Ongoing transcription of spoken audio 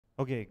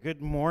Okay,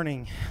 good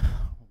morning.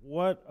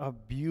 What a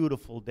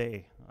beautiful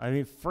day. I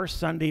mean, first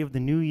Sunday of the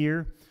new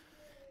year.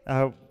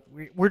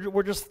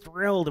 We're just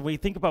thrilled. And we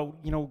think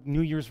about,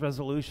 New Year's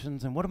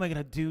resolutions and what am I going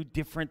to do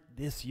different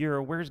this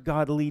year? Where's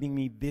God leading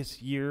me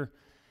this year?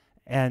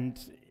 And,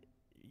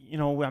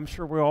 I'm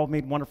sure we all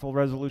made wonderful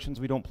resolutions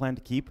we don't plan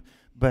to keep.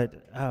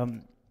 But,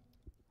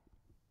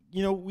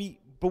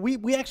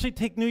 we actually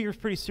take New Year's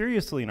pretty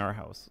seriously in our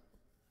house.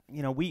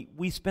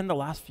 We spend the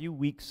last few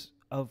weeks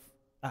of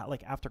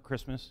after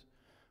Christmas.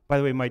 By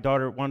the way,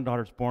 one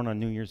daughter's born on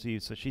New Year's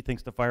Eve, so she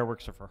thinks the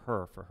fireworks are for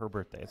her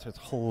birthday. So it's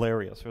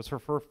hilarious. It was her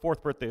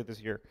fourth birthday this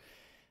year.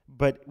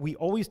 But we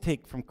always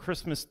take from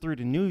Christmas through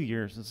to New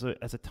Year's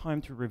as a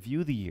time to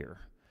review the year.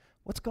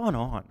 What's gone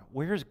on?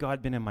 Where has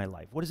God been in my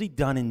life? What has he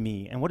done in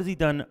me? And what has he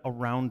done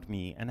around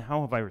me? And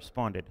how have I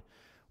responded?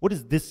 What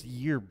has this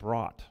year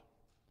brought?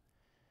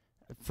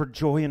 For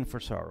joy and for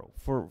sorrow,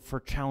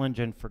 for challenge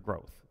and for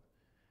growth.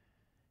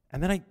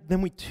 And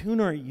then we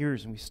tune our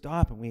ears and we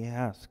stop and we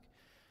ask,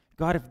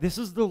 God, if this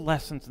is the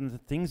lessons and the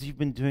things you've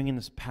been doing in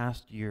this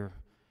past year,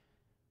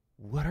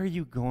 what are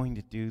you going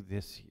to do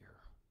this year?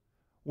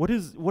 What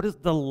is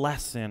the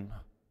lesson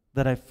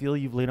that I feel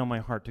you've laid on my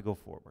heart to go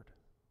forward?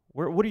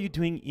 What are you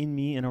doing in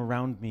me and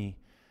around me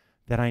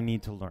that I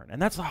need to learn?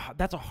 And that's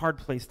a hard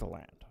place to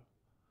land.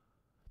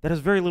 That has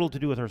very little to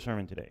do with our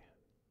sermon today.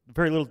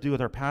 Very little to do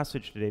with our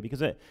passage today,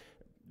 because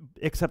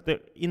except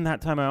that in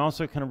that time I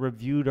also kind of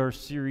reviewed our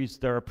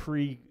series, our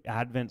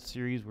pre-Advent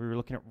series. We were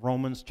looking at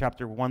Romans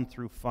chapter 1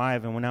 through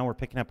 5, and now we're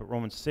picking up at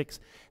Romans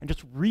 6, and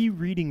just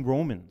rereading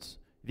Romans.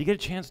 If you get a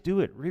chance, do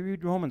it.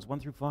 Reread Romans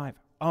 1 through 5.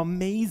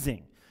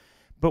 Amazing.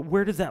 But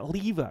where does that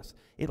leave us?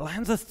 It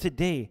lands us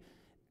today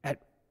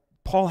at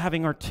Paul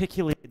having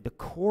articulated the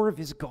core of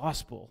his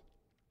gospel.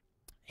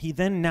 He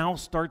then now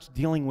starts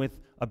dealing with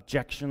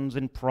objections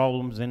and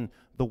problems and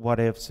the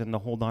what-ifs and the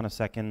hold on a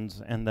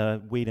second and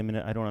the wait a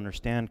minute, I don't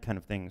understand kind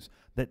of things.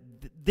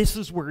 This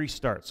is where he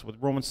starts with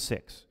Romans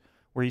 6,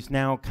 where he's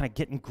now kind of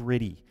getting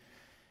gritty.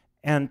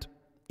 And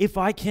if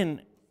I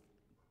can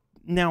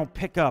now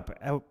pick up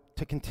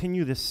to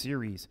continue this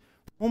series,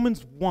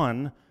 Romans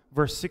 1,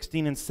 verse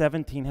 16 and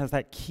 17 has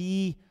that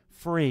key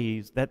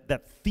phrase,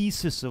 that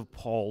thesis of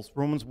Paul's,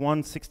 Romans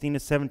 1, 16 to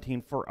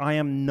 17, for I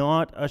am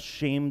not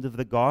ashamed of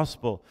the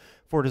gospel,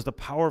 for it is the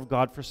power of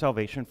God for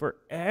salvation for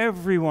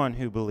everyone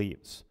who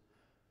believes.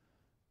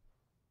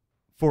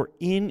 For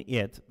in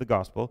it, the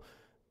gospel,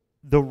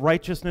 the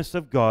righteousness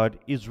of God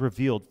is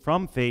revealed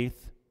from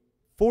faith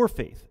for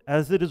faith.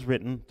 As it is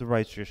written, the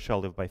righteous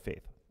shall live by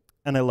faith.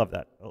 And I love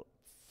that. Oh,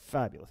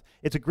 fabulous.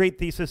 It's a great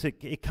thesis.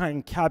 It kind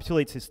of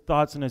encapsulates his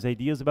thoughts and his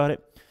ideas about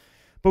it.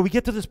 But we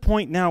get to this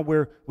point now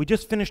where we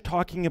just finished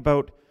talking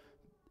about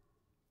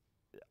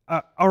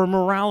our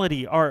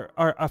morality,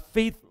 our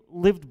faith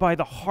lived by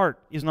the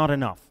heart is not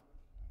enough.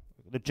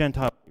 The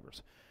Gentile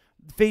believers.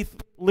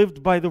 Faith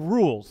lived by the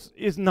rules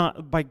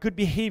by good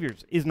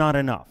behaviors is not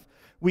enough.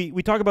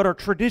 We talk about our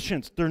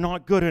traditions, they're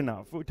not good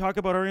enough. We talk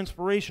about our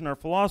inspiration, our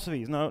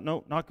philosophies,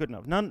 no, not good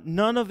enough.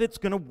 None of it's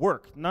going to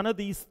work. None of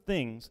these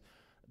things.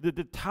 The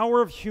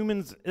tower of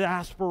humans'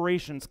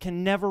 aspirations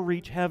can never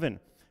reach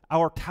heaven.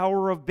 Our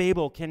Tower of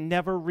Babel can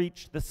never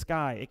reach the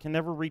sky. It can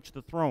never reach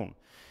the throne.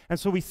 And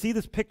so we see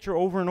this picture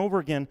over and over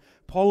again.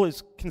 Paul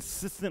is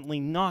consistently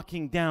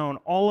knocking down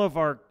all of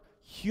our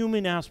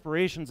human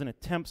aspirations and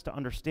attempts to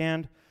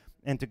understand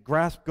and to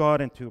grasp God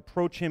and to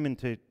approach him and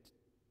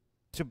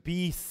to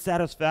be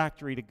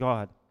satisfactory to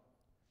God.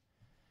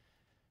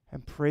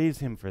 And praise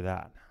him for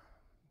that.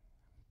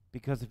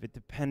 Because if it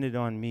depended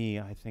on me,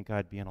 I think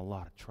I'd be in a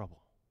lot of trouble.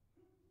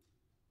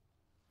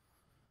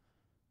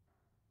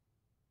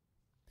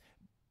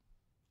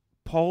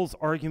 Paul's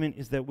argument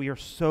is that we are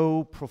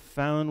so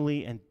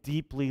profoundly and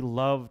deeply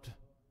loved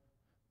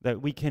that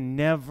we can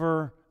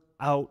never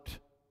outdo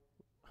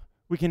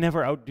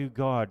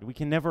God. We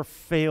can never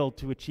fail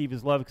to achieve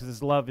his love because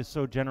his love is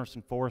so generous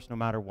and for us no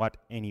matter what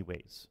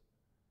anyways.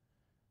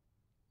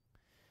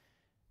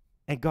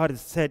 And God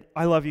has said,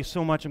 I love you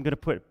so much, I'm going to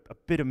put a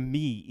bit of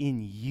me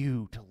in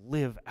you to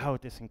live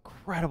out this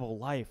incredible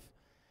life.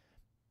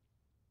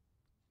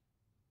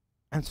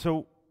 And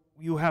so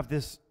you have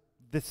this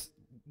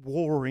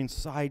war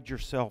inside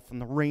yourself and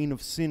the reign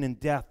of sin and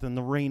death and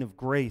the reign of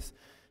grace.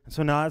 And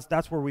so now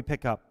that's where we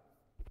pick up.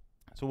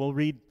 So we'll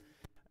read,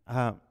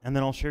 and then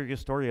I'll share you a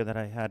story that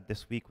I had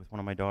this week with one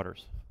of my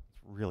daughters. It's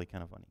really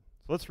kind of funny.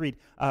 So let's read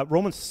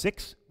Romans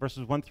 6,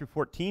 verses 1 through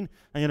 14.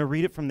 I'm going to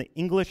read it from the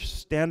English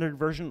Standard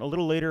Version. A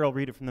little later I'll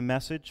read it from the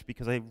Message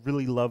because I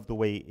really love the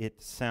way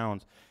it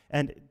sounds.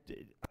 And I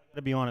got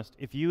to be honest,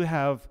 if you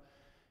have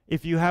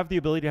the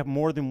ability to have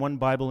more than one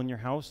Bible in your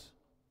house,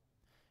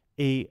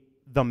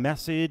 the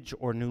Message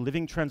or New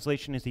Living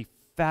Translation is a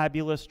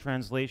fabulous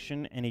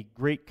translation and a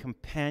great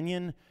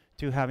companion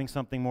to having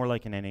something more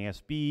like an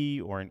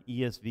NASB or an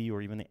ESV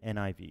or even the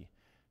NIV.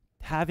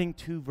 Having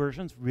two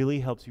versions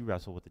really helps you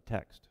wrestle with the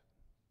text.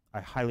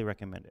 I highly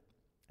recommend it.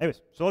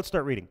 Anyways, so let's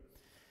start reading.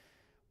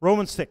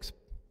 Romans 6.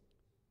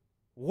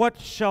 What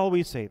shall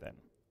we say then?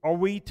 Are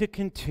we to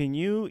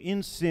continue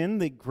in sin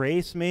that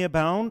grace may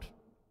abound?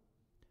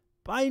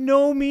 By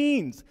no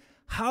means.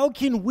 How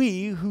can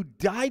we who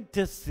died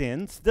to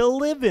sin still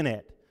live in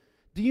it?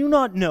 Do you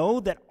not know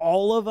that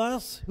all of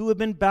us who have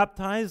been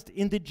baptized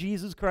into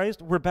Jesus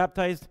Christ were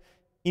baptized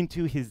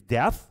into his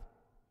death?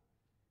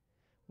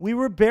 We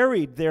were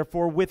buried,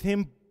 therefore, with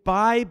him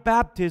by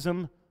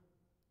baptism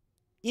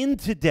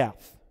into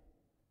death,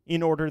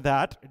 in order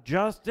that,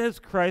 just as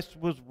Christ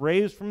was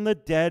raised from the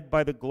dead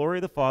by the glory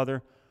of the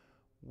Father,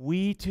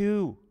 we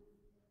too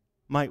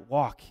might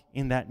walk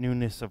in that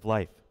newness of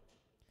life.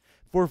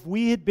 For if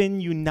we had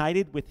been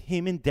united with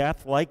him in a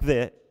death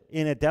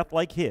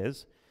like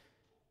his,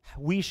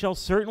 we shall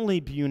certainly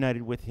be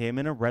united with him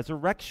in a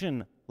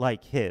resurrection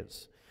like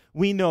his.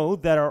 We know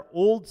that our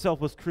old self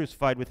was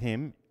crucified with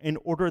him in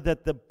order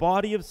that the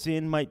body of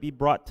sin might be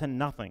brought to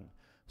nothing,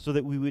 so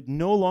that we would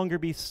no longer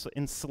be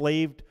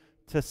enslaved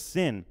to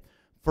sin.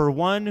 For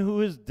one who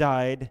has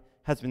died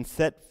has been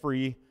set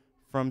free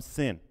from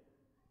sin.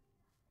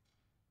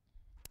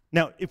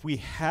 Now, if we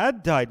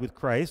had died with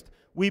Christ,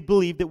 we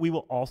believe that we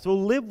will also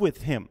live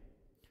with him.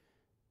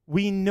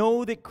 We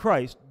know that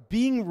Christ,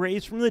 being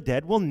raised from the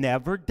dead, will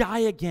never die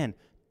again.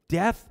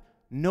 Death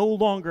no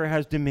longer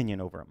has dominion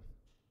over him.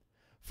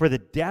 For the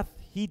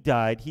death he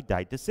died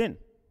to sin,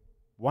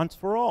 once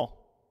for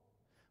all.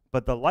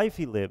 But the life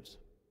he lives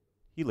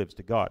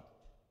to God.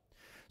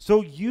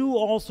 So you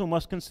also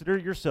must consider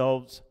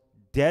yourselves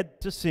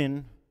dead to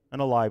sin and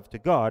alive to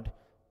God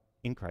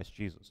in Christ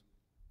Jesus.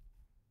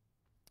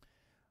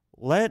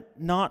 Let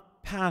not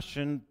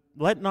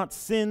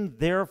sin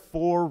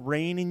therefore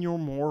reign in your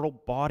mortal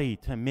body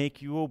to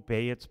make you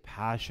obey its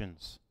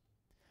passions.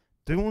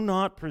 Do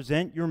not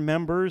present your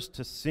members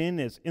to sin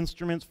as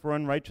instruments for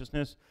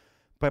unrighteousness,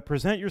 but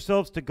present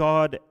yourselves to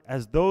God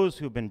as those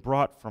who have been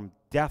brought from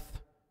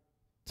death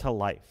to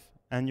life,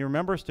 and your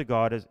members to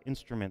God as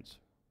instruments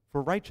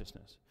for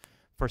righteousness.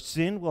 For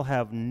sin will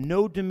have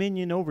no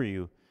dominion over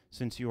you,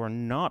 since you are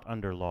not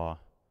under law,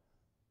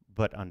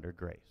 but under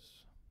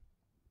grace.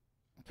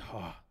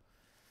 Oh,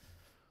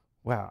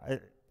 wow,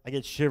 I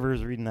get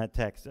shivers reading that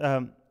text.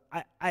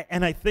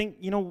 I think,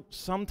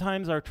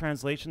 sometimes our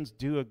translations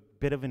do a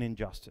bit of an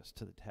injustice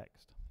to the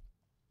text.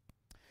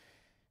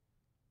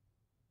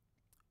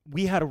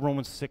 We had a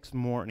Romans 6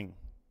 morning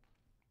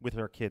with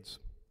our kids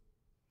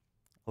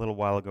a little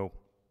while ago.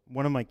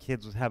 One of my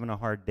kids was having a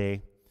hard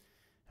day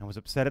and was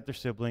upset at their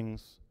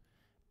siblings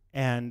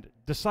and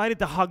decided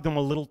to hug them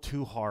a little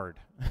too hard.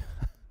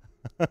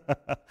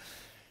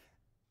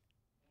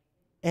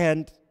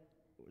 And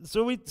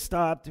so we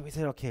stopped and we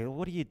said, okay,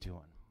 what are you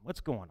doing? What's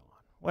going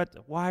on?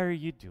 Why are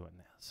you doing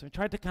this? So we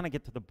tried to kind of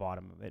get to the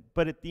bottom of it.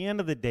 But at the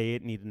end of the day,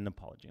 it needed an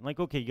apology. Like,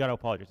 okay, you got to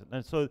apologize.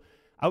 And so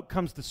out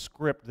comes the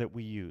script that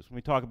we use when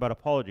we talk about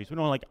apologies. We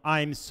don't like,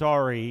 I'm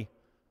sorry,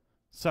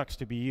 sucks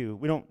to be you.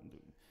 We don't,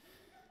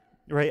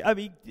 right? I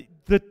mean,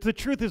 the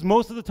truth is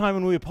most of the time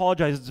when we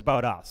apologize, it's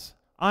about us.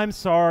 I'm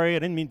sorry, I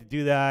didn't mean to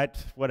do that,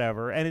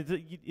 whatever. And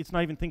it's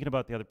not even thinking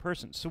about the other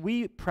person. So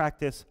we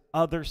practice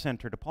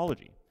other-centered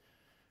apology.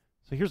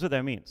 So here's what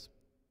that means.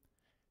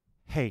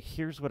 Hey,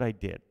 here's what I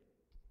did.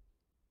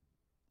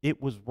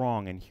 It was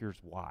wrong, and here's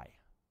why.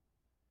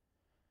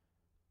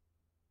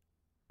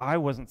 I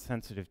wasn't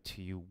sensitive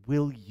to you.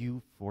 Will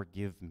you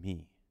forgive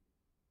me?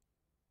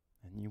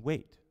 And you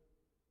wait.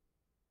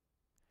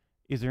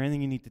 Is there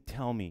anything you need to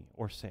tell me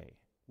or say?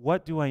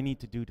 What do I need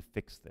to do to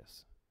fix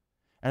this?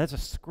 And that's a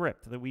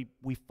script that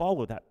we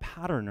follow, that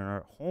pattern in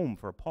our home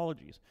for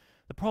apologies.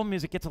 The problem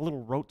is it gets a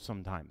little rote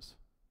sometimes,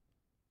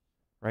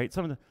 right?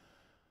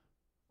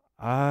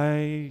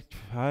 I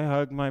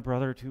hugged my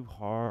brother too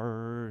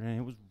hard, and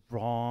it was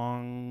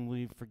wrong. Will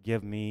you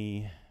forgive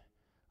me?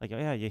 Like, oh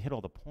yeah, you hit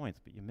all the points,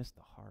 but you missed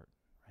the heart,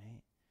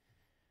 right?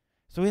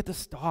 So we had to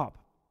stop.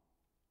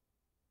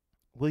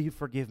 Will you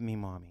forgive me,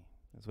 Mommy?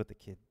 That's what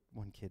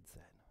one kid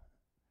said.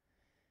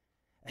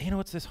 And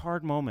it's this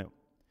hard moment,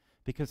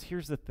 because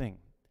here's the thing.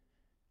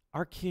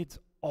 Our kids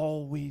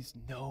always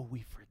know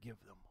we forgive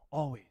them.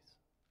 Always.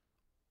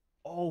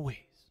 Always.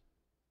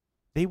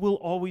 They will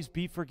always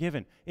be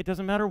forgiven. It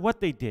doesn't matter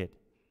what they did.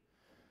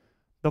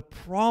 The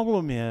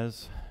problem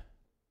is,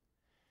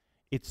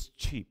 it's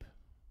cheap.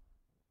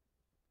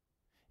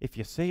 If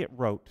you say it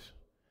rote,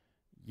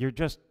 you're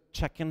just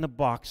checking the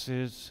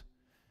boxes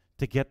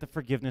to get the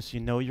forgiveness you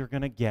know you're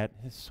going to get.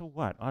 So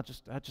what? I'll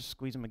just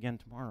squeeze them again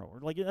tomorrow. Or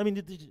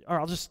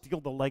I'll just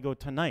steal the Lego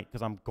tonight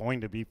because I'm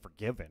going to be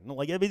forgiven.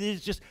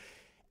 It's just,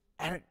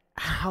 and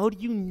how do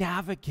you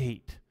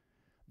navigate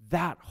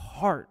that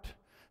heart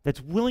that's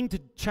willing to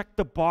check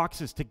the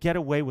boxes to get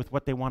away with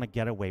what they want to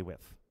get away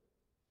with?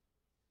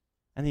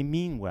 And they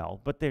mean well,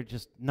 but they're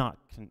just not,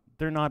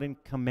 they're not in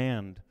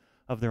command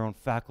of their own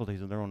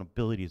faculties, of their own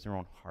abilities, their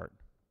own heart.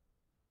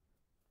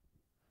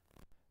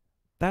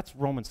 That's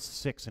Romans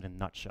 6 in a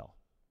nutshell,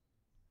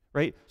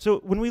 right? So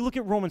when we look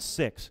at Romans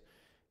 6,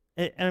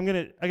 and I'm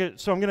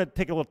gonna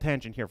take a little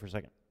tangent here for a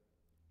second.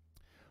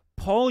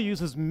 Paul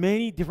uses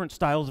many different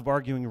styles of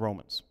arguing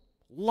Romans.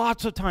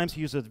 Lots of times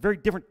he uses very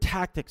different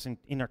tactics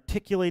in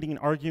articulating and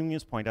arguing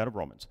his point out of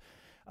Romans.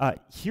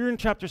 Here in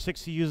chapter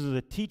 6, he uses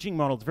a teaching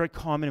model. It's very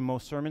common in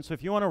most sermons. So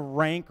if you want to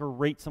rank or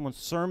rate someone's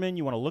sermon,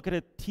 you want to look at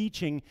a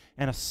teaching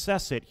and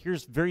assess it,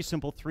 here's very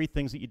simple 3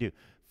 things that you do.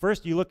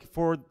 First, you look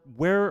for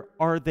where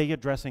are they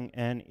addressing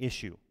an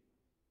issue.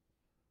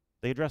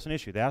 They address an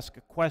issue. They ask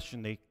a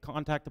question. They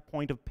contact a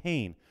point of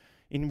pain.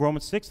 In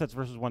Romans 6, that's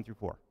verses 1 through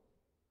 4.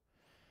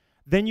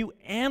 Then you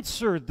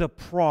answer the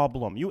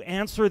problem. You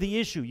answer the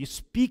issue. You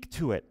speak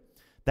to it.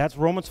 That's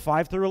Romans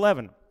 5 through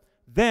 11.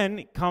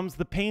 Then comes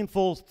the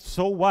painful,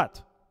 so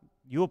what?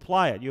 You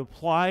apply it. You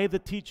apply the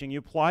teaching. You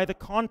apply the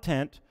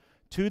content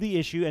to the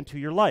issue and to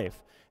your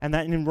life. And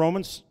that in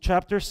Romans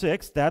chapter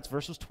 6, that's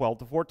verses 12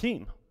 to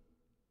 14.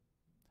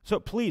 So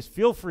please,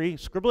 feel free,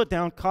 scribble it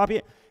down, copy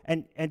it,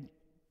 and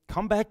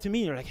come back to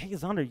me. You're like, hey,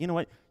 Zander, you know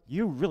what?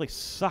 You really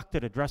sucked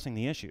at addressing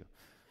the issue.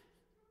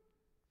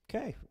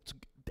 Okay, it's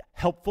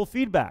helpful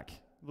feedback.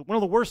 One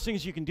of the worst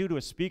things you can do to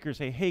a speaker is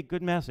say, hey,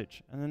 good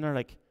message. And then they're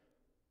like,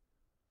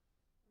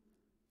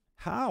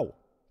 how?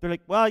 They're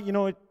like, well, you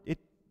know,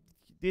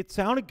 it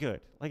sounded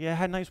good. Like, it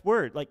had a nice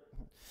word. Like,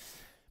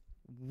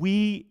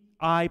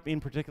 I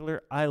in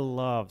particular, I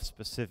love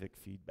specific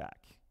feedback.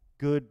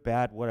 Good,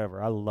 bad,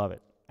 whatever. I love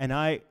it. And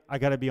I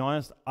got to be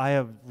honest, I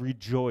have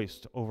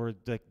rejoiced over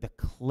the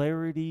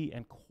clarity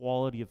and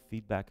quality of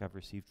feedback I've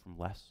received from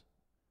Les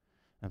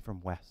and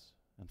from Wes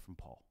and from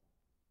Paul.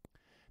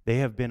 They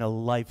have been a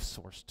life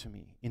source to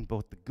me in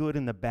both the good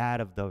and the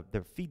bad of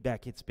their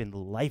feedback. It's been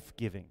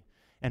life-giving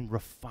and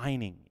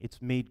refining.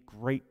 It's made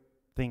great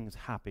things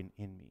happen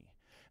in me.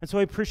 And so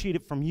I appreciate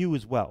it from you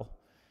as well.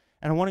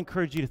 And I want to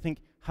encourage you to think,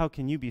 how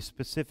can you be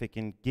specific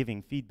in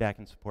giving feedback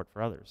and support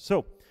for others?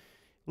 So,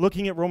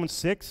 looking at Romans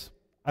 6,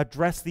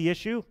 address the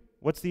issue.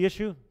 What's the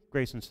issue?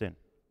 Grace and sin.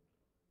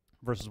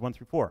 Verses 1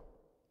 through 4.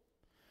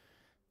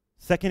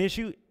 Second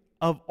issue,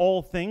 of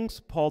all things,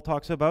 Paul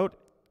talks about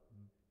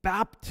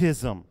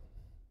baptism.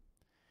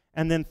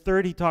 And then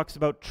third, he talks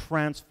about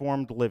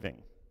transformed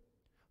living.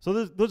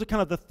 So those are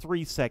kind of the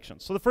 3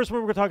 sections. So the first one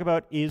we're going to talk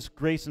about is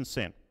grace and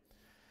sin.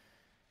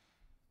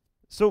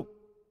 So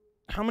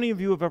how many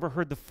of you have ever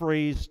heard the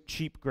phrase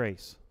cheap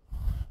grace?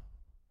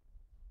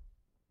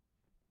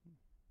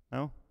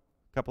 No?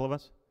 A couple of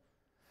us?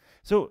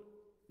 So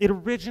it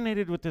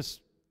originated with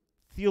this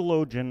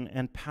theologian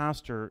and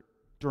pastor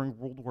during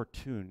World War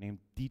II named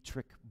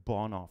Dietrich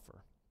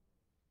Bonhoeffer.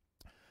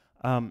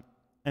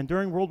 And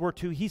during World War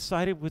II, he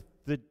sided with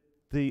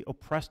the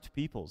oppressed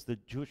peoples, the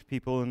Jewish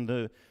people and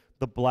the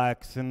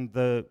blacks and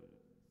the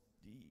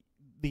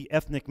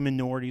ethnic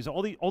minorities,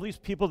 all these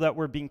people that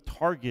were being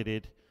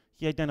targeted.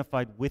 He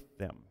identified with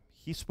them.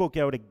 He spoke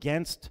out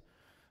against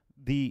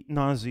the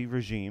Nazi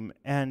regime,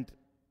 and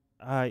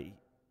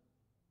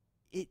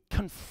it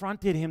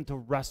confronted him to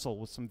wrestle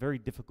with some very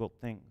difficult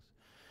things.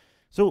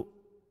 So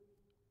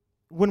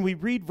when we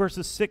read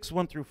verses 6,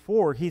 1 through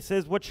 4, he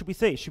says, what should we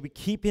say? Should we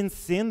keep in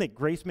sin that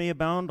grace may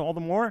abound all the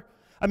more?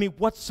 I mean,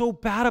 what's so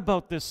bad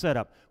about this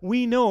setup?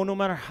 We know no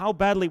matter how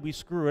badly we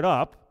screw it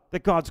up,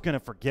 that God's going to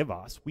forgive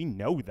us. We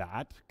know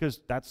that because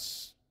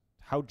that's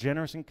how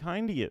generous and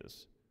kind he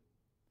is.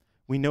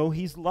 We know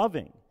he's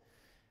loving.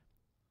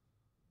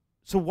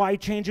 So why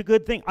change a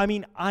good thing? I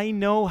mean, I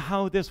know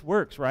how this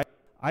works, right?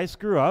 I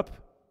screw up.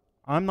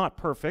 I'm not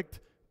perfect.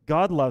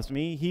 God loves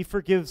me. He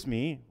forgives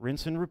me.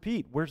 Rinse and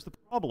repeat. Where's the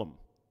problem?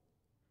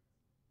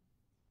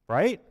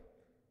 Right?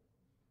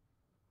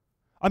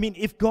 I mean,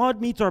 if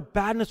God meets our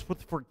badness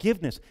with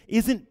forgiveness,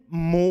 isn't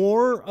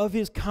more of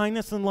his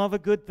kindness and love a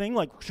good thing?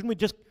 Like, shouldn't we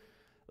just,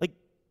 like,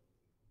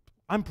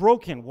 I'm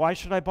broken. Why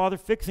should I bother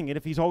fixing it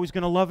if he's always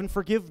going to love and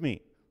forgive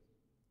me?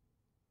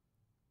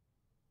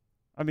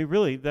 I mean,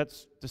 really,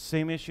 that's the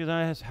same issue that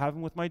I was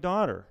having with my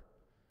daughter.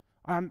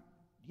 I'm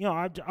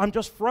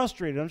just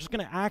frustrated. I'm just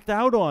going to act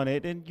out on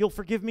it, and you'll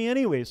forgive me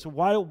anyway. So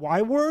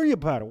why worry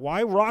about it?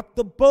 Why rock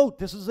the boat?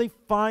 This is a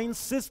fine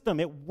system.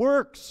 It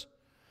works.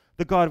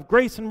 The God of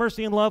grace and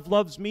mercy and love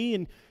loves me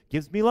and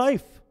gives me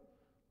life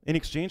in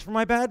exchange for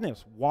my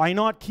badness. Why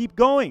not keep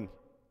going?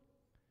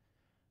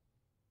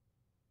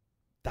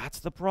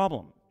 That's the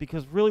problem.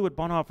 Because really what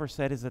Bonhoeffer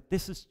said is that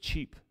this is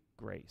cheap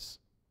grace.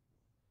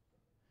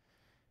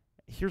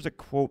 Here's a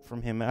quote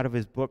from him out of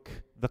his book,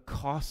 The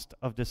Cost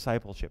of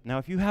Discipleship. Now,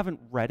 if you haven't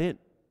read it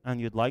and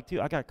you'd like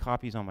to, I got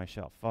copies on my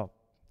shelf. I'll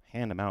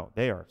hand them out.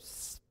 They are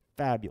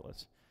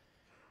fabulous.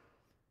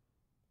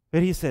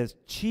 But he says,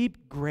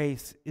 cheap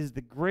grace is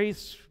the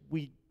grace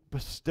we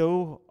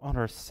bestow on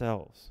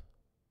ourselves.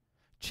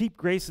 Cheap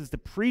grace is the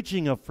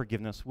preaching of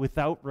forgiveness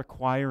without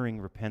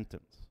requiring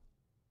repentance.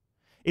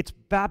 It's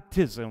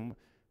baptism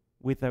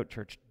without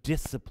church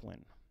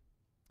discipline.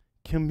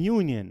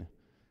 Communion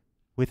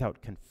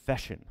without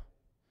confession.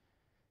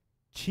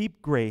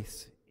 Cheap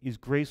grace is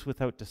grace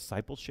without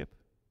discipleship,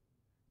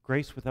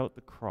 grace without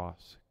the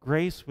cross,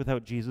 grace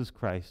without Jesus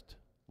Christ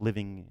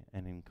living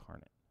and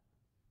incarnate.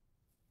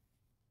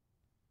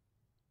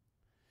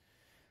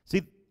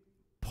 See,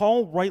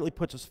 Paul rightly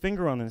puts his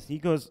finger on this. He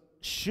goes,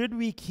 should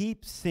we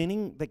keep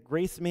sinning that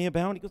grace may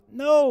abound? He goes,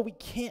 no, we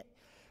can't.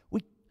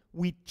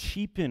 We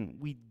cheapen,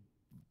 we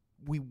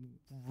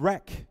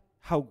wreck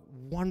how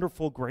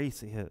wonderful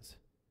grace is.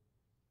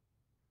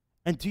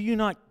 And do you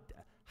not,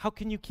 how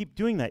can you keep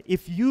doing that?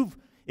 If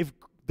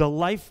the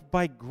life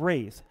by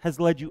grace has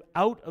led you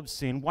out of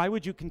sin, why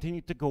would you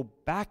continue to go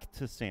back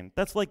to sin?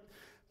 That's like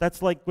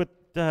what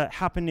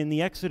happened in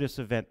the Exodus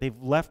event. They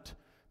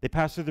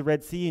passed through the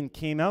Red Sea and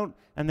came out,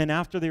 and then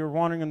after they were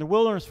wandering in the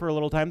wilderness for a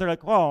little time, they're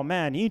like, oh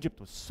man, Egypt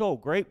was so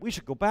great, we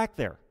should go back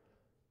there.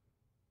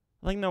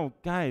 Like, no,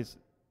 guys,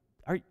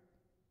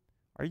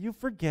 are you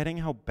forgetting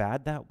how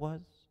bad that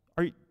was?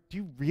 Do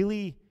you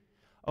really,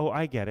 oh,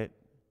 I get it.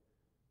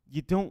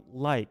 You don't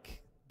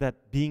like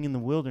that being in the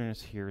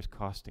wilderness here is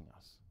costing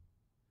us.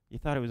 You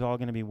thought it was all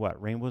going to be what,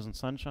 rainbows and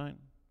sunshine?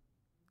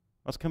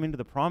 Let's come into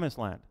the promised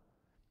land.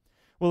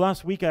 Well,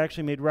 last week I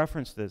actually made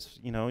reference to this.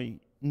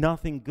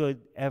 Nothing good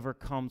ever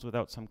comes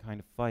without some kind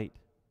of fight.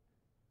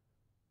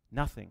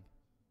 Nothing.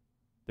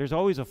 There's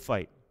always a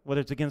fight,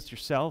 whether it's against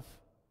yourself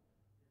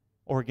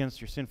or against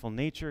your sinful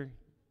nature,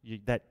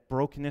 that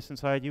brokenness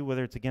inside you,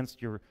 whether it's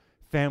against your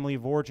family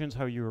of origins,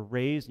 how you were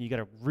raised, and you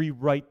got to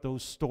rewrite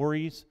those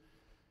stories.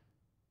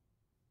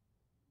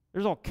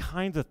 There's all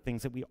kinds of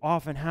things that we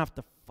often have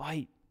to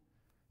fight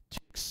to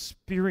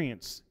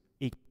experience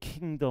a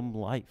kingdom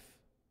life.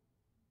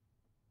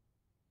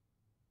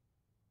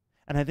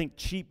 And I think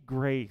cheap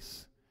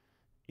grace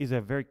is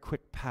a very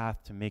quick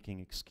path to making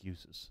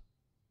excuses.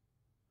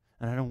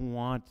 And I don't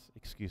want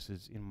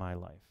excuses in my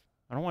life.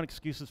 I don't want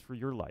excuses for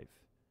your life.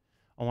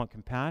 I want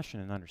compassion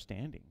and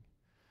understanding.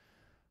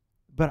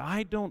 But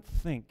I don't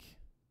think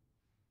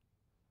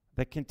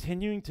that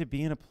continuing to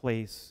be in a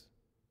place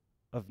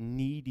of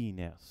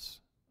neediness,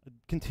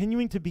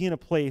 continuing to be in a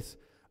place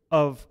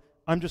of,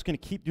 I'm just going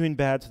to keep doing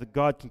bad so that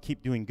God can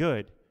keep doing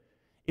good,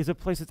 is a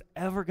place that's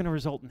ever going to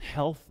result in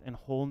health and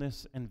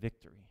wholeness and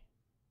victory.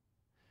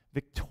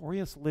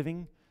 Victorious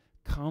living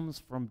comes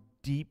from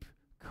deep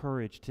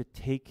courage to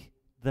take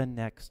the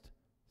next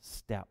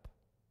step.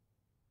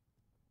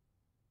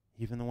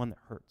 Even the one that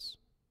hurts.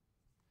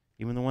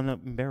 Even the one that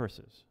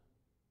embarrasses.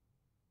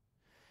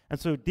 And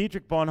so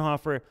Dietrich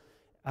Bonhoeffer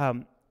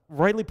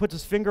rightly puts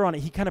his finger on it.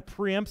 He kind of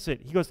preempts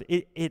it. He goes,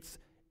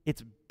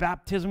 it's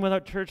baptism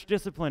without church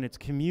discipline. It's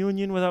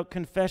communion without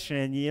confession.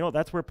 And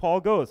that's where Paul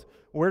goes.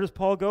 Where does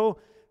Paul go?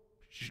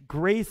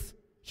 Grace.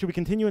 Should we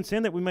continue in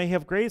sin that we may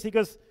have grace? He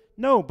goes,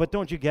 no, but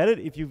don't you get it?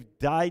 If you've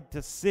died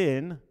to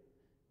sin,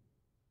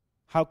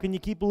 how can you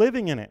keep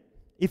living in it?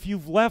 If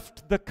you've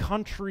left the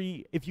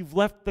country, if you've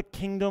left the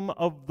kingdom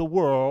of the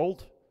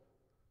world,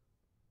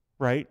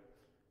 right?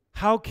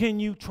 How can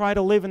you try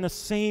to live in the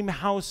same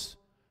house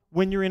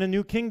when you're in a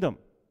new kingdom?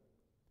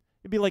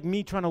 It'd be like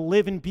me trying to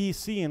live in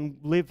BC and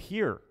live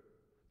here.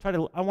 I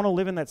want to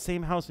live in that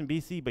same house in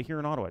BC, but here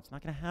in Ottawa. It's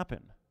not going to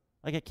happen.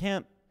 Like, I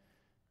can't.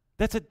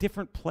 That's a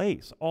different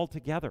place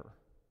altogether.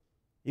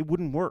 It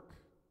wouldn't work.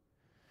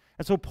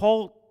 And so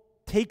Paul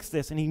takes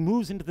this and he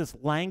moves into this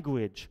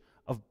language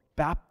of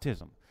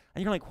baptism.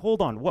 And you're like,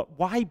 hold on,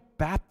 why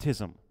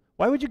baptism?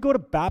 Why would you go to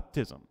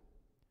baptism?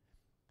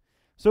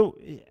 So,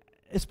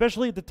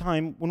 especially at the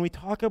time, when we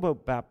talk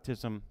about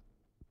baptism,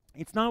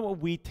 it's not what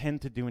we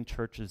tend to do in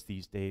churches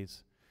these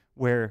days,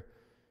 where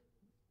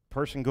a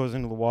person goes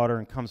into the water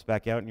and comes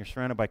back out and you're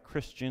surrounded by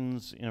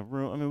Christians in a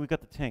room. I mean, we've got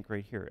the tank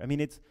right here. I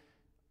mean,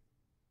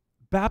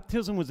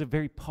 baptism was a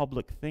very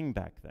public thing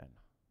back then.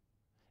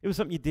 It was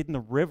something you did in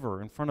the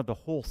river in front of the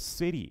whole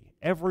city.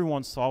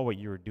 Everyone saw what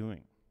you were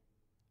doing.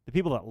 The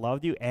people that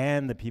loved you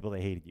and the people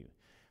that hated you.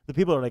 The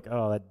people are like,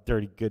 oh, that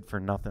dirty good for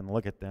nothing.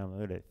 Look at them.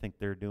 What do they think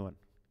they're doing?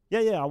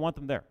 Yeah, I want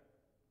them there.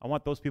 I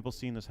want those people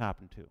seeing this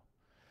happen too.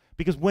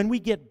 Because when we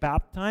get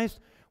baptized,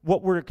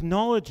 what we're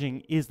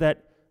acknowledging is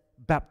that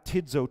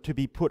baptizo, to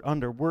be put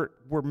under, we're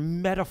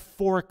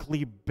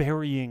metaphorically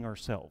burying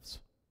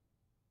ourselves.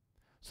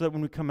 So that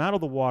when we come out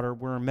of the water,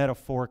 we're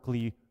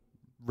metaphorically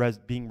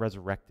being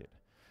resurrected.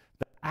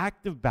 The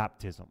act of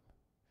baptism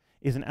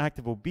is an act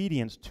of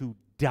obedience to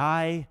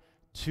die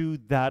to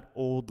that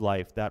old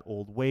life, that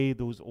old way,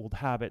 those old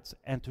habits,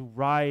 and to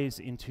rise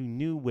into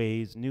new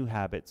ways, new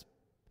habits.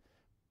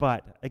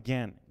 But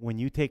again, when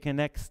you take a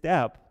next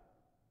step,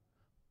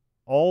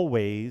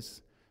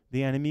 always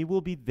the enemy will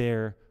be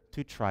there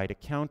to try to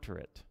counter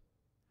it.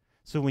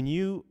 So when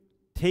you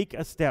take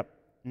a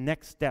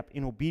next step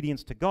in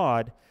obedience to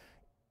God,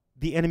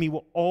 the enemy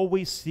will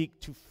always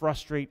seek to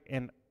frustrate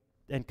and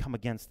come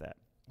against that.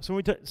 So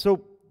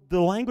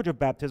the language of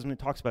baptism, it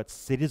talks about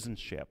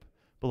citizenship,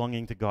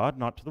 belonging to God,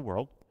 not to the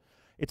world.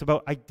 It's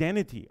about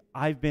identity.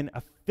 I've been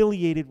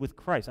affiliated with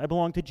Christ. I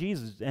belong to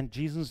Jesus, and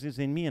Jesus is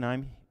in me, and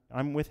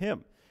I'm with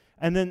him.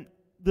 And then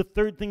the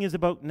third thing is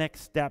about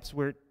next steps,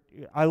 where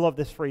I love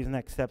this phrase,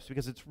 next steps,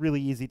 because it's really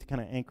easy to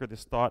kind of anchor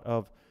this thought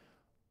of,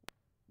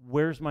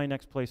 where's my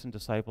next place in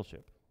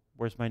discipleship?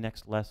 Where's my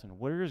next lesson?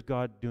 Where is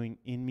God doing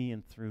in me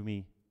and through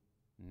me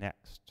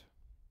next?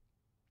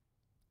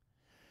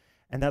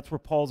 And that's where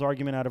Paul's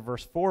argument out of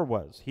verse 4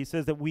 was. He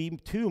says that we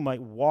too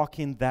might walk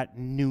in that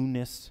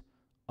newness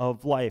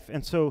of life.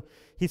 And so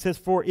he says,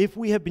 for if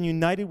we have been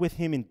united with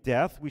him in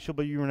death, we shall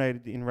be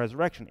united in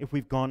resurrection. If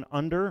we've gone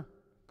under,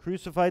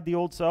 crucified the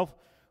old self,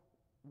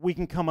 we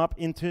can come up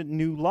into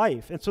new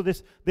life. And so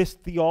this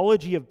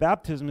theology of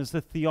baptism is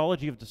the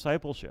theology of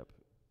discipleship.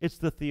 It's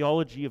the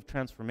theology of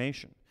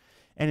transformation.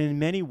 And in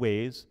many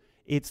ways,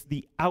 it's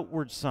the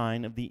outward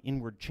sign of the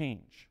inward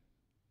change.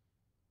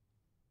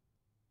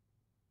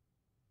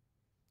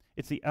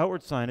 It's the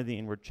outward sign of the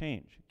inward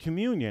change.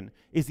 Communion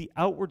is the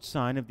outward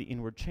sign of the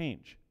inward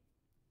change.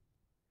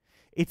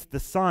 It's the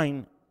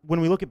sign,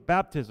 when we look at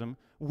baptism,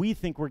 we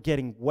think we're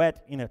getting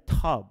wet in a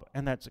tub,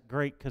 and that's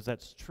great because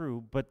that's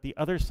true, but the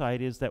other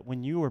side is that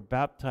when you are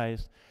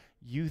baptized,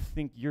 you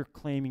think you're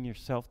claiming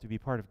yourself to be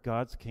part of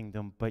God's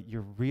kingdom, but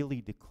you're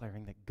really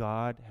declaring that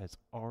God has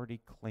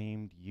already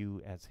claimed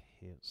you as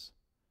His.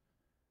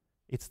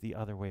 It's the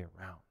other way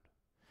around.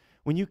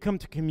 When you come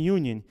to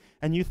communion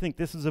and you think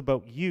this is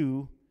about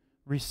you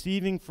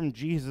receiving from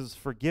Jesus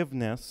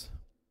forgiveness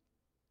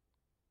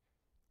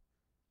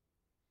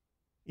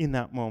in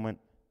that moment,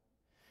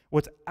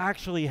 what's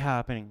actually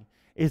happening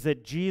is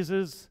that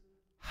Jesus,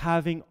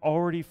 having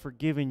already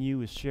forgiven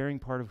you, is sharing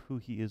part of who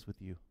He is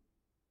with you.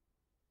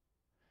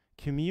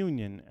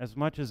 Communion, as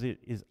much as it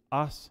is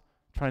us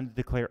trying to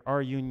declare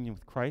our union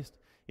with Christ,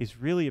 is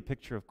really a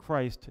picture of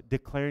Christ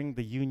declaring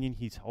the union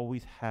He's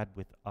always had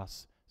with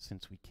us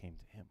since we came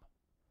to Him.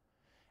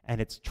 And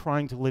it's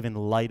trying to live in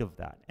light of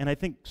that. And I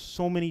think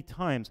so many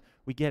times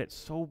we get it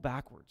so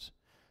backwards.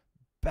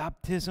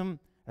 Baptism,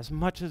 as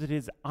much as it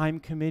is I'm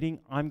committing,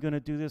 I'm going to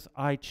do this,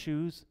 I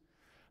choose,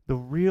 the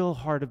real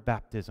heart of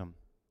baptism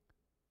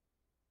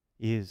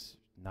is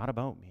not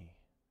about me.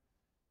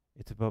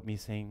 It's about me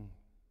saying,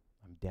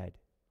 I'm dead.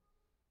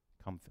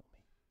 Come fill me.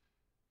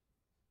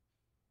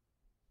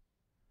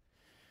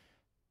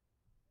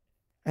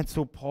 And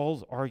so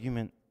Paul's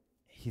argument,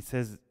 he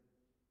says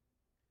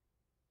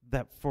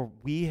that for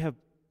we have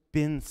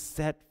been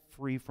set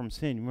free from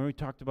sin. Remember we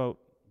talked about,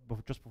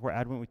 just before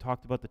Advent, we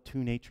talked about the two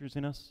natures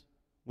in us.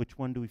 Which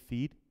one do we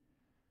feed?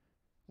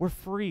 We're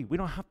free. We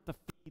don't have to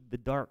feed the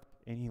dark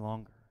any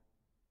longer.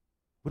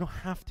 We don't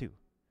have to.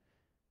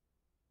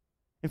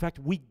 In fact,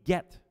 we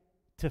get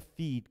to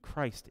feed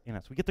Christ in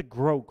us. We get to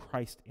grow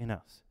Christ in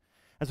us.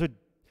 And so,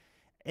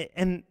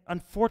 and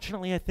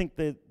unfortunately, I think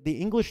the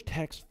English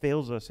text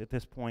fails us at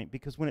this point,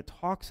 because when it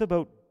talks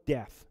about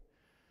death,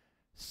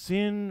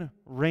 sin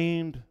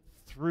reigned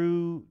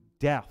through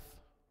death.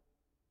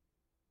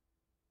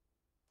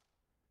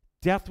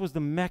 Death was the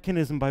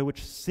mechanism by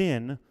which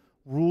sin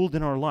ruled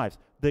in our lives.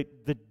 The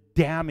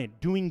damage,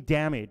 doing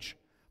damage,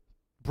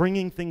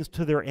 bringing things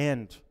to their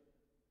end,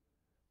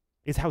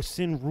 is how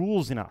sin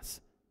rules in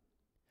us.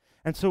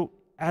 And so,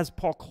 as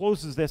Paul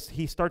closes this,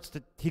 he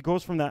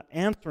goes from that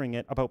answering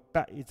it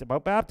it's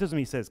about baptism.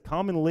 He says,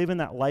 "Come and live in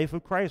that life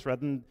of Christ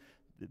rather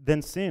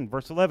than sin."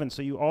 Verse 11.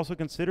 So you also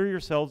consider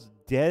yourselves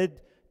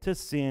dead to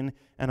sin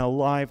and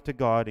alive to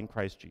God in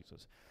Christ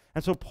Jesus.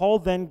 And so Paul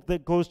then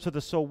goes to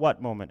the so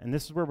what moment. And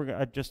this is where we're going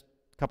to, just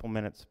a couple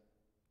minutes.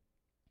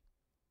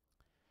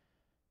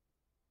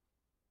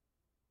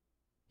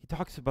 He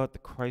talks about the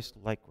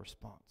Christ-like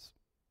response.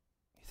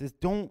 He says,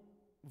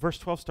 verse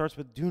 12 starts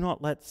with, do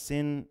not let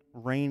sin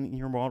reign in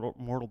your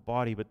mortal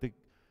body. But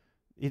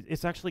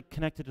it's actually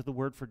connected to the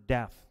word for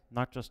death,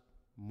 not just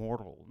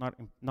mortal,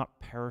 not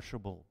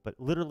perishable, but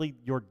literally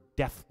your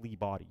deathly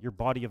body, your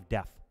body of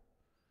death.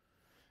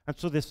 And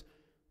so this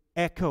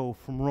echo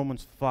from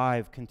Romans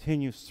 5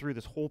 continues through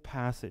this whole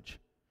passage.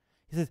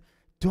 He says,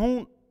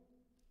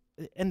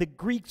 and the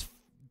Greek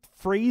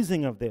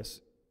phrasing of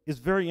this is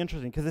very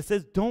interesting, because it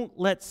says, don't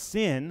let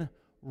sin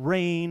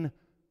reign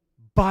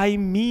by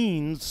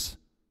means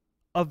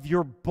of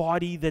your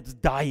body that's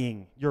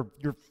dying,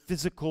 your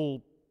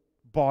physical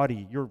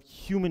body, your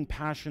human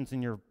passions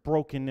and your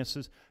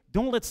brokennesses.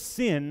 Don't let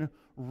sin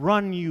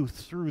run you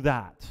through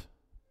that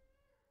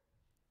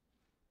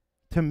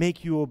to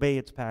make you obey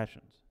its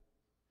passions.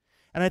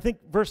 And I think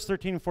verse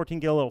 13 and 14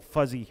 get a little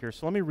fuzzy here,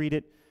 so let me read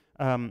it.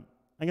 I'm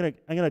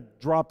gonna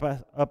drop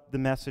up the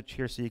message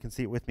here so you can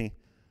see it with me.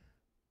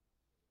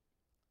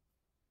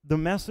 The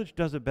Message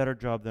does a better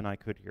job than I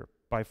could here,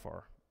 by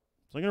far.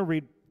 So I'm going to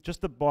read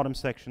just the bottom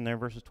section there,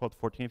 verses 12 to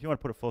 14. If you want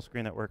to put a full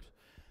screen, that works.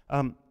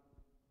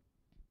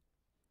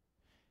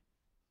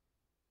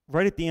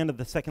 Right at the end of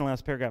the second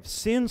last paragraph,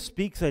 sin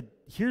speaks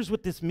here's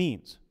what this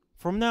means.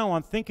 From now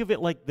on, think of it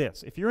like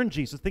this. If you're in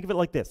Jesus, think of it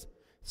like this.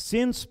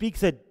 Sin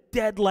speaks a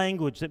dead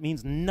language that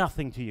means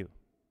nothing to you.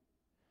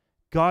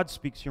 God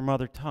speaks your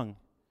mother tongue,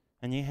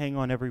 and you hang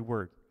on every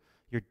word.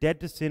 You're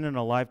dead to sin and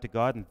alive to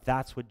God, and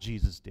that's what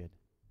Jesus did.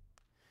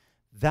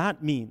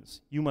 That means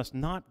you must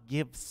not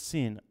give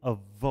sin a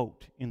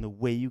vote in the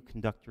way you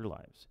conduct your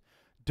lives.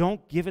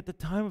 Don't give it the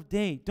time of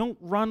day. Don't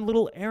run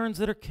little errands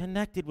that are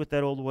connected with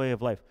that old way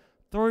of life.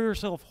 Throw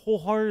yourself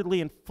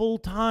wholeheartedly and full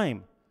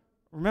time.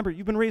 Remember,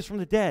 you've been raised from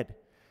the dead.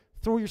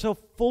 Throw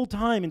yourself full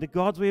time into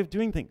God's way of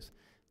doing things.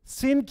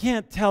 Sin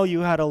can't tell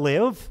you how to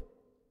live.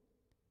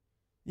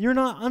 You're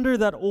not under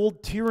that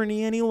old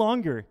tyranny any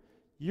longer.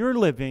 You're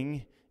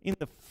living in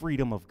the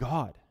freedom of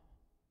God.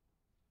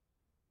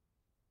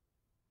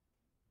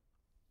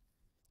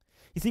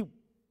 You see,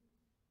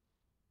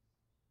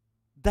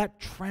 that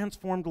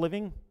transformed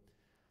living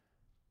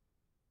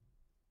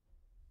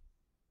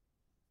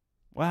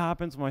What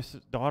happens when my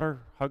daughter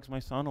hugs my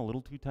son a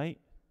little too tight?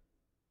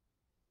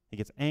 He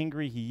gets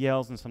angry, he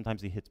yells, and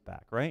sometimes he hits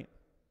back, right?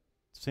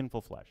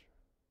 Sinful flesh.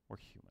 We're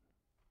human.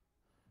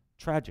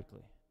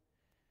 Tragically.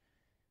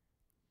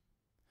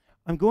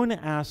 I'm going to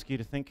ask you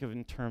to think of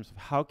in terms of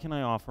how can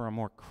I offer a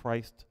more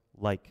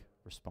Christ-like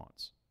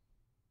response?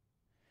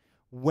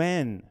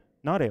 When,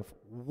 not if,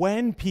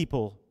 when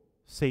people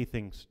say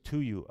things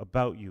to you,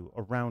 about you,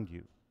 around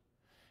you,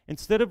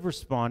 instead of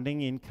responding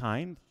in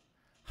kind,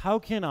 how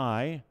can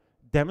I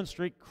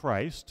demonstrate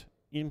Christ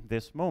in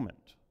this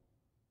moment?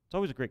 It's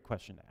always a great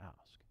question to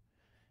ask.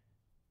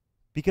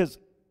 Because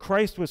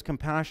Christ was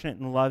compassionate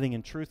and loving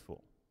and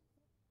truthful.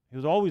 He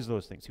was always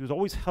those things. He was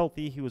always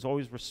healthy, he was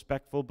always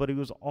respectful, but he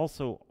was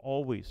also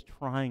always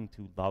trying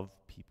to love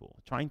people,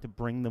 trying to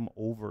bring them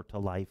over to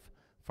life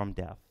from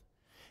death.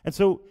 And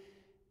so,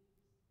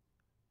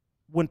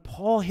 when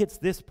Paul hits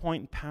this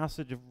point in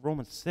passage of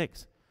Romans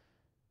 6,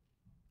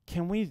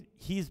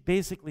 he's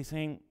basically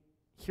saying,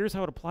 here's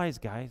how it applies,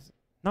 guys.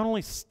 Not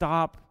only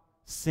stop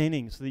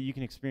sinning so that you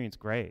can experience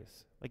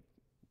grace. Like,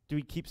 do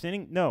we keep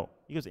sinning? No.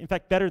 He goes, in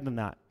fact, better than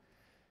that.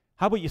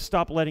 How about you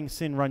stop letting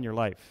sin run your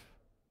life?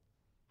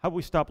 How about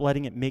we stop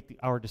letting it make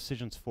our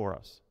decisions for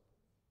us?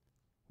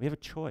 We have a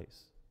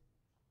choice.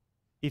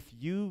 If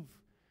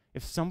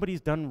somebody's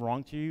done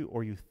wrong to you,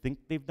 or you think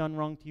they've done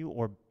wrong to you,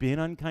 or been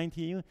unkind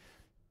to you,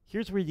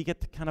 here's where you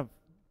get to kind of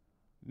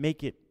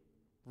make it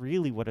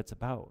really what it's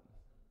about.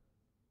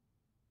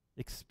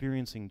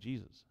 Experiencing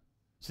Jesus.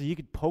 So you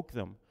could poke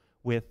them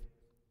with,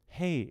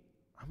 hey,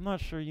 I'm not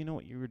sure you know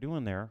what you were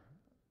doing there,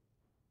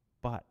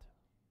 but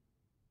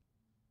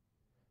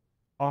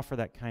offer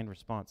that kind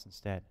response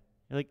instead.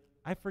 You're like,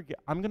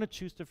 I'm going to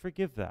choose to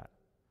forgive that.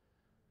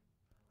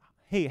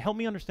 Hey, help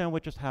me understand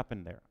what just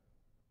happened there.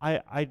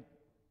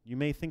 You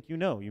may think you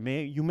know. You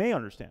may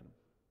understand.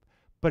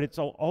 But it's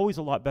always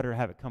a lot better to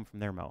have it come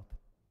from their mouth.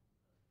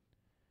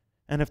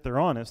 And if they're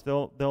honest,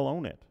 they'll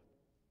own it.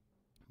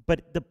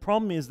 But the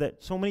problem is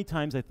that so many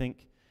times I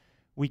think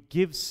we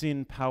give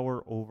sin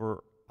power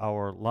over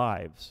our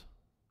lives.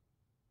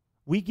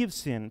 We give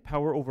sin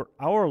power over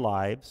our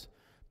lives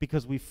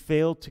because we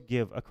fail to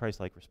give a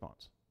Christ-like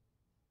response.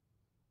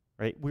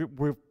 Right?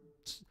 We're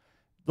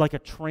like a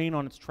train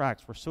on its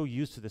tracks. We're so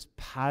used to this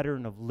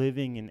pattern of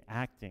living and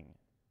acting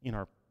in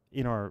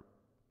our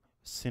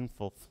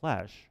sinful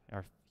flesh,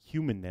 our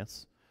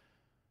humanness,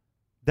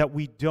 that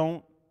we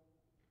don't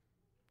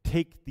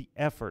take the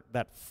effort,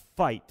 that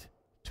fight,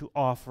 to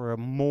offer a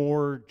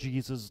more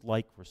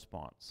Jesus-like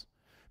response.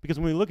 Because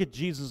when we look at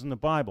Jesus in the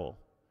Bible,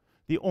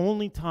 the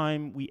only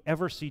time we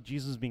ever see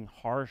Jesus being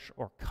harsh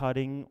or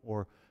cutting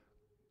or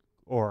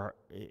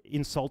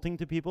insulting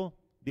to people,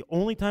 the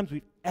only times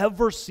we've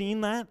ever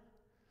seen that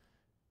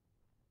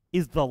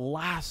is the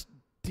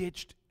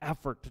last-ditched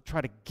effort to try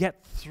to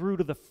get through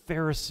to the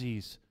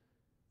Pharisees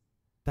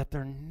that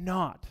they're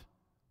not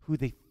who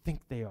they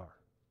think they are.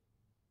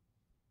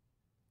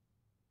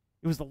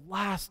 It was the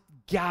last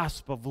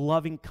gasp of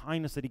loving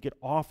kindness that he could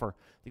offer.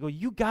 They go,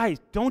 you guys,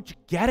 don't you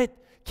get it?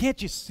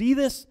 Can't you see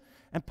this?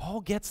 And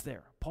Paul gets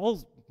there.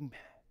 Paul's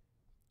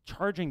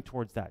charging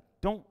towards that.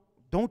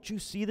 Don't you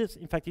see this?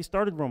 In fact, he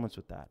started Romans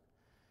with that.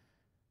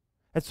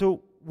 And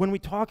so when we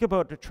talk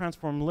about the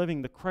transformed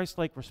living, the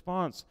Christ-like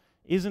response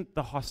isn't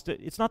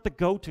it's not the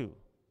go-to.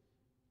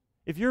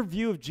 If your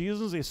view of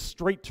Jesus is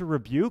straight to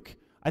rebuke,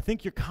 I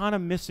think you're kind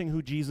of missing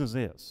who Jesus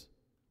is.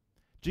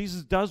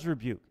 Jesus does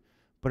rebuke,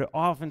 but it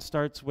often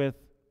starts with,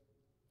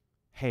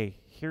 hey,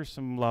 here's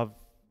some love,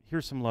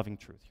 here's some loving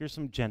truth, here's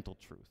some gentle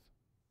truth.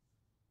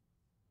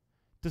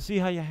 To see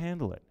how you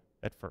handle it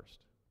at first.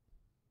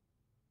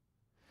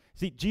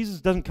 See,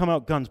 Jesus doesn't come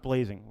out guns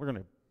blazing. We're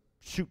going to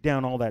shoot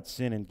down all that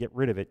sin and get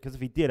rid of it, because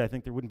if he did, I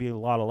think there wouldn't be a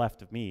lot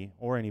left of me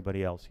or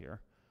anybody else here.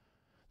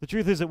 The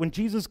truth is that when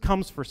Jesus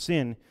comes for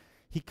sin,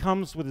 he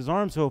comes with his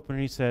arms open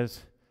and he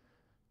says,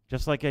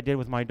 just like I did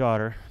with my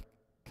daughter,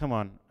 come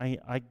on,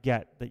 I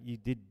get that you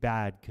did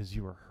bad because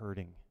you were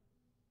hurting.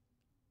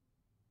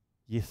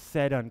 You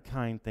said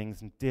unkind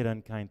things and did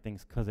unkind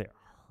things because it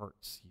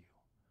hurts you.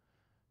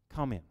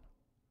 Come in.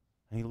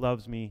 And he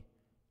loves me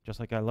just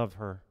like I love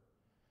her.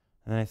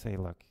 And I say,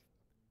 look,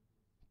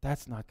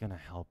 that's not going to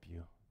help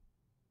you.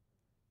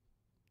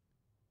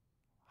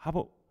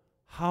 How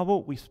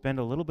about we spend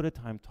a little bit of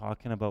time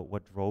talking about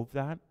what drove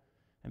that,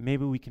 and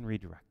maybe we can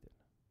redirect it.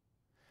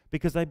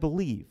 Because I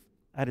believe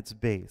at its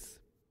base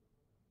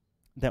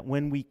that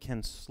when we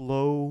can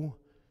slow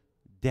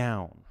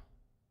down,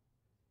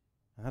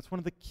 and that's one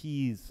of the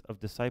keys of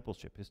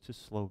discipleship, is to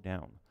slow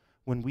down.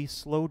 When we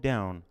slow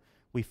down,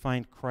 we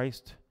find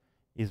Christ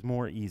is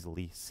more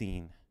easily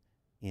seen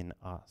in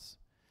us.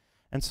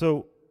 And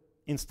so,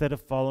 instead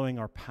of following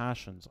our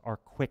passions, our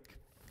quick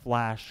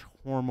flash,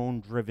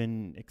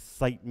 hormone-driven,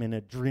 excitement,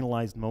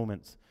 adrenalized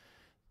moments,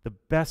 the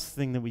best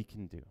thing that we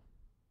can do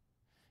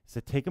is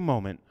to take a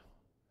moment,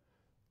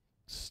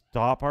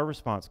 stop our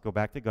response, go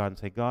back to God and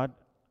say, God,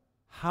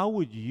 how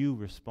would you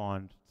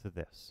respond to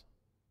this?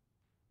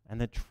 And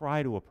then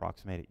try to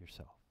approximate it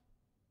yourself.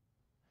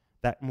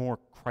 That more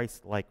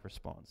Christ-like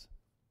response.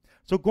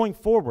 So going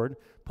forward,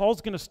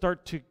 Paul's going to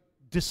start to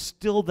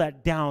distill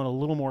that down a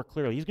little more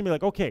clearly. He's going to be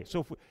like, okay,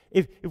 so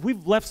if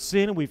we've left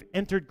sin and we've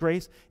entered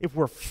grace, if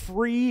we're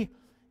free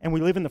and we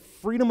live in the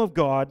freedom of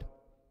God,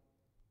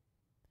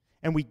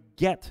 and we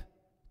get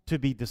to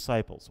be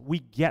disciples, we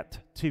get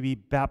to be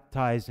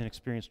baptized and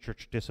experience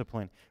church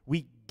discipline,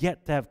 we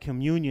get to have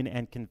communion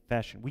and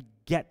confession, we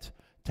get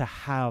to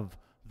have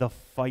the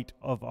fight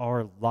of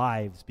our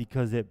lives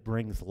because it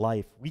brings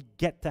life. We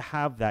get to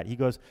have that. He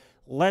goes,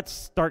 let's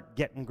start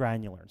getting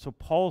granular. So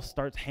Paul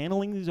starts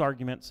handling these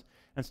arguments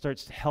and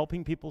starts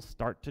helping people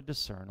start to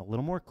discern a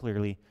little more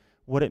clearly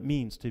what it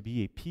means to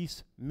be a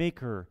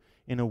peacemaker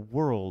in a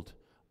world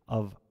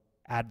of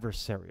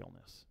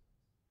adversarialness.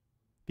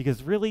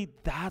 Because really,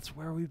 that's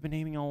where we've been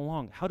aiming all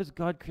along. How does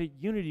God create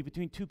unity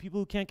between two people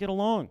who can't get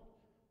along?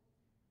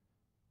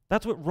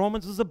 That's what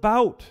Romans is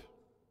about.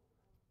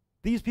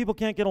 These people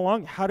can't get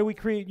along. How do we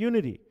create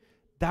unity?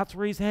 That's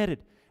where he's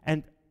headed.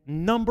 And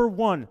number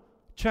one,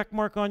 check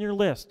mark on your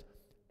list,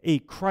 a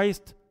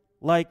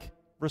Christ-like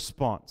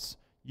response.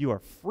 You are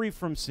free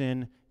from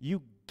sin.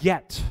 You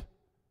get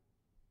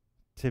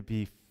to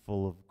be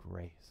full of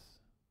grace.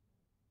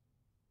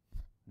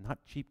 Not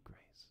cheap grace.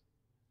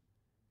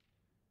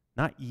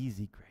 Not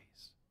easy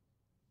grace.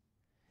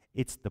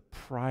 It's the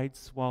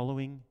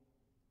pride-swallowing,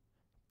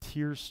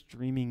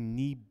 tear-streaming,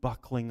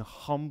 knee-buckling,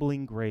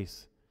 humbling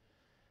grace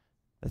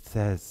that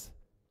says,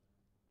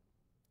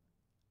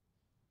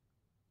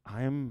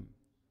 I am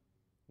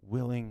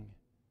willing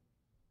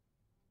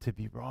to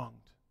be wronged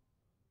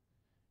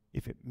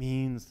if it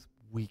means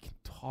we can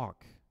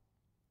talk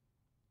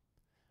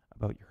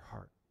about your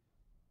heart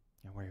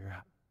and where you're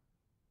at.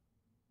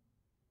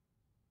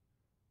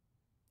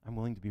 I'm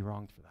willing to be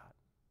wronged for that.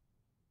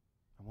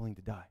 I'm willing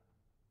to die.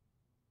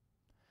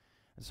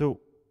 And so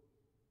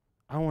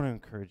I want to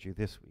encourage you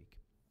this week.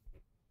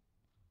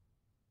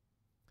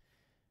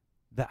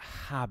 That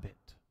habit,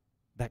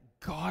 that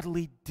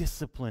godly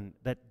discipline,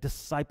 that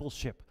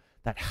discipleship,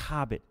 that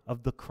habit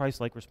of the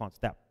Christ-like response,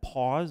 that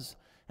pause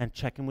and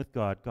check in with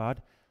God.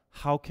 God,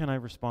 how can I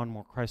respond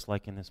more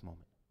Christ-like in this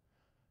moment?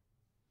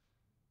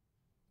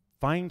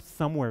 Find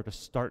somewhere to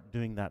start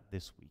doing that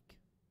this week.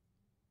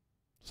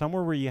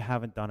 Somewhere where you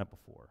haven't done it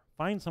before.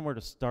 Find somewhere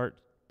to start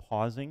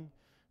pausing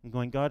and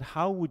going, God,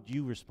 how would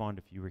you respond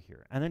if you were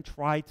here? And then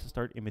try to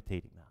start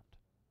imitating that.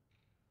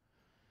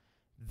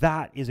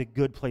 That is a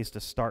good place to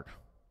start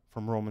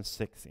from Romans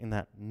 6 in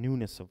that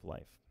newness of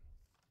life.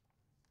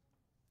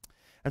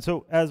 And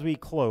so as we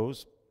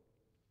close,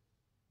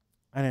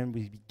 and then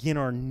we begin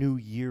our new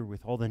year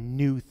with all the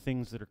new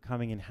things that are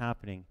coming and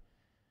happening,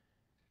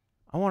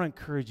 I want to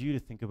encourage you to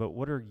think about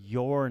what are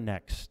your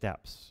next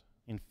steps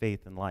in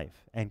faith and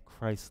life and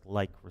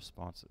Christ-like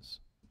responses.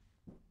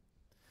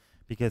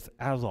 Because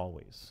as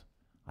always,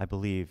 I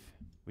believe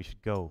we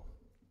should go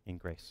in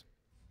grace.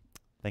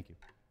 Thank you.